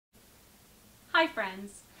Hi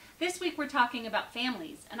friends! This week we're talking about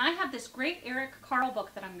families, and I have this great Eric Carle book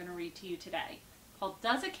that I'm going to read to you today called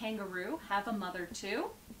Does a Kangaroo Have a Mother Too?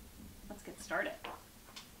 Let's get started.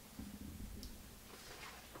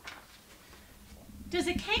 Does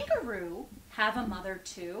a kangaroo have a mother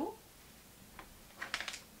too?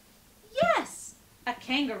 Yes, a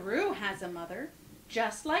kangaroo has a mother,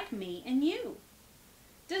 just like me and you.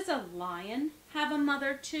 Does a lion have a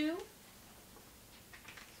mother too?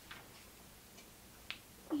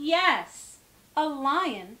 Yes, a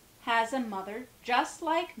lion has a mother just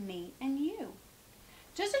like me and you.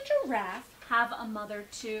 Does a giraffe have a mother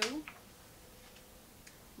too?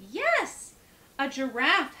 Yes, a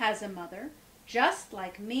giraffe has a mother just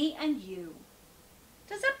like me and you.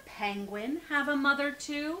 Does a penguin have a mother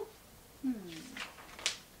too?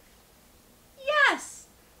 Yes,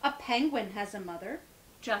 a penguin has a mother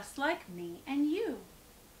just like me and you.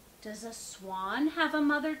 Does a swan have a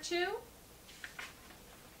mother too?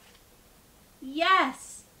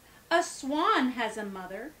 Yes, a swan has a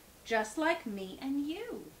mother just like me and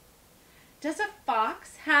you. Does a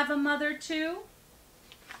fox have a mother too?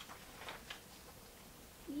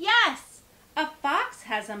 Yes, a fox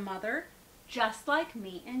has a mother just like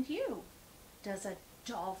me and you. Does a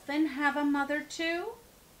dolphin have a mother too?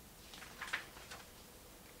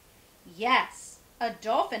 Yes, a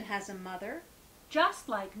dolphin has a mother just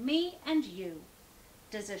like me and you.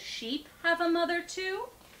 Does a sheep have a mother too?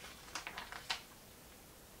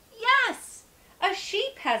 Yes, a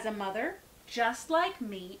sheep has a mother just like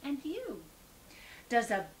me and you.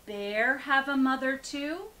 Does a bear have a mother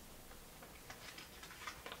too?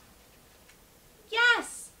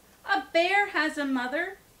 Yes, a bear has a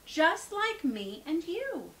mother just like me and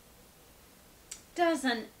you. Does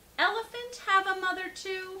an elephant have a mother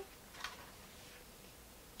too?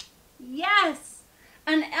 Yes,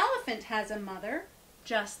 an elephant has a mother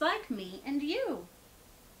just like me and you.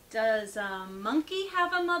 Does a monkey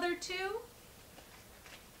have a mother too?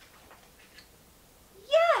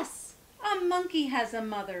 Yes, a monkey has a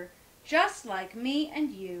mother just like me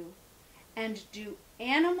and you. And do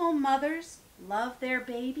animal mothers love their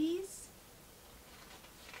babies?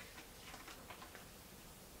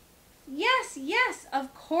 Yes,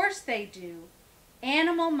 of course they do.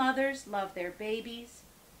 Animal mothers love their babies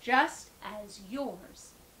just as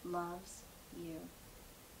yours loves you.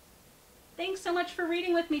 Thanks so much for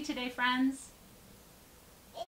reading with me today, friends.